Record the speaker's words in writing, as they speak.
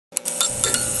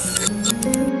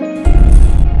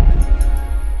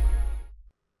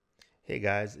Hey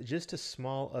guys, just a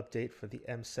small update for the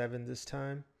M7 this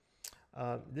time.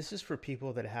 This is for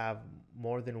people that have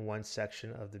more than one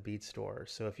section of the beat store.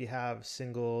 So if you have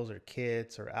singles or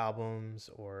kits or albums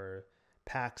or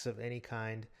packs of any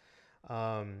kind,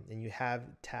 and you have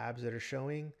tabs that are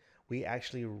showing, we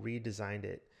actually redesigned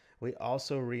it. We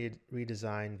also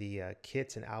redesigned the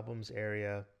kits and albums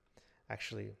area.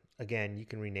 Actually, again, you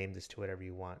can rename this to whatever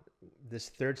you want. This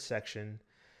third section,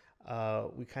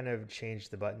 we kind of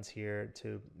changed the buttons here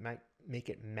to make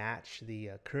it match the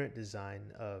current design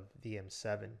of the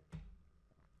M7.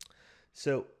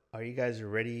 So are you guys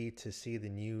ready to see the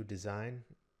new design?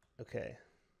 Okay.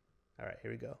 All right,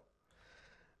 here we go.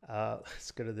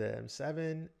 Let's go to the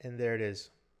M7 and there it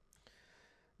is.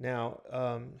 Now,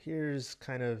 here's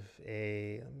kind of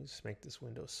let me just make this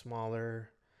window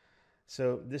smaller.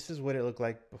 So this is what it looked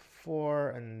like before,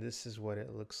 and this is what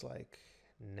it looks like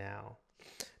now.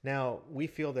 Now, we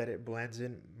feel that it blends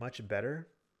in much better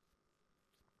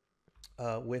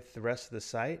with the rest of the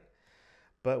site,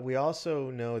 but we also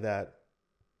know that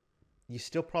you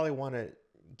still probably want to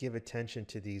give attention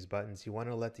to these buttons. You want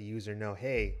to let the user know,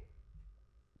 hey,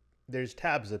 there's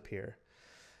tabs up here.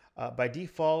 By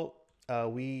default,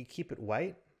 we keep it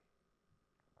white,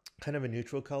 kind of a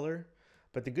neutral color.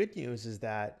 But the good news is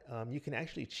that you can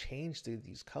actually change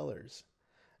these colors.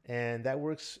 And that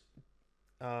works,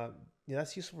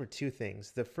 that's useful for two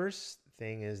things. The first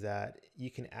thing is that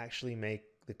you can actually make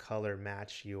the color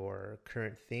match your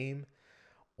current theme.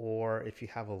 Or if you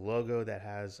have a logo that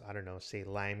has, I don't know, say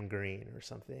lime green or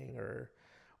something, or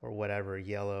whatever,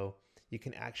 yellow, you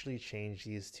can actually change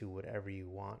these to whatever you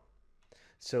want.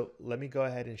 So let me go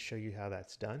ahead and show you how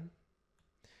that's done.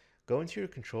 Go into your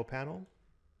control panel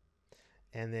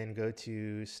and then go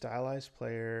to Stylized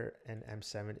Player and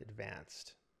M7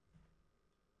 Advanced.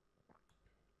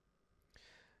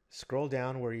 Scroll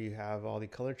down where you have all the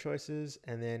color choices,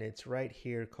 and then it's right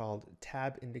here called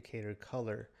Tab Indicator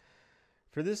Color.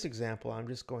 For this example, I'm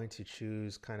just going to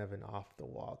choose kind of an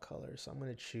off-the-wall color. So I'm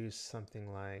going to choose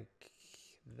something like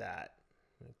that.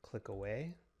 Click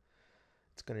away.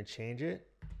 It's going to change it.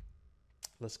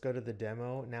 Let's go to the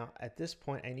demo. Now, at this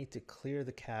point, I need to clear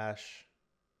the cache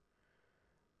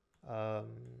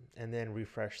and then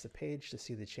refresh the page to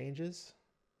see the changes.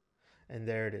 And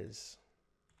there it is.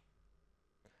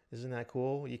 Isn't that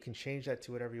cool? You can change that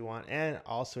to whatever you want. And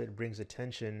also it brings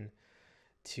attention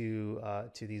to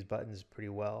these buttons pretty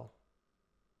well.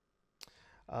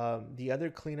 The other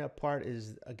cleanup part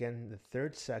is, again, the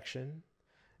third section.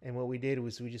 And what we did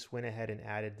was we just went ahead and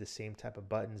added the same type of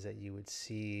buttons that you would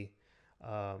see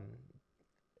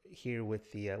here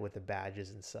with the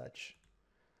badges and such,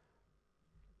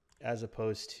 as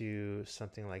opposed to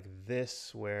something like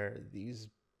this where these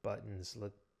buttons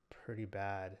look pretty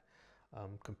bad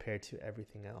compared to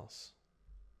everything else.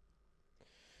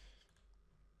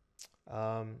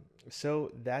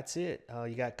 So that's it.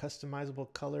 You got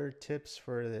customizable color tips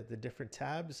for the different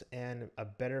tabs and a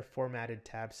better formatted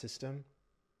tab system,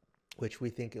 which we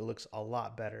think it looks a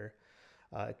lot better.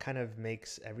 It kind of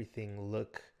makes everything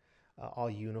look all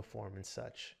uniform and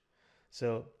such.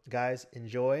 So guys,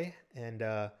 enjoy, and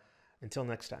until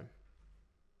next time.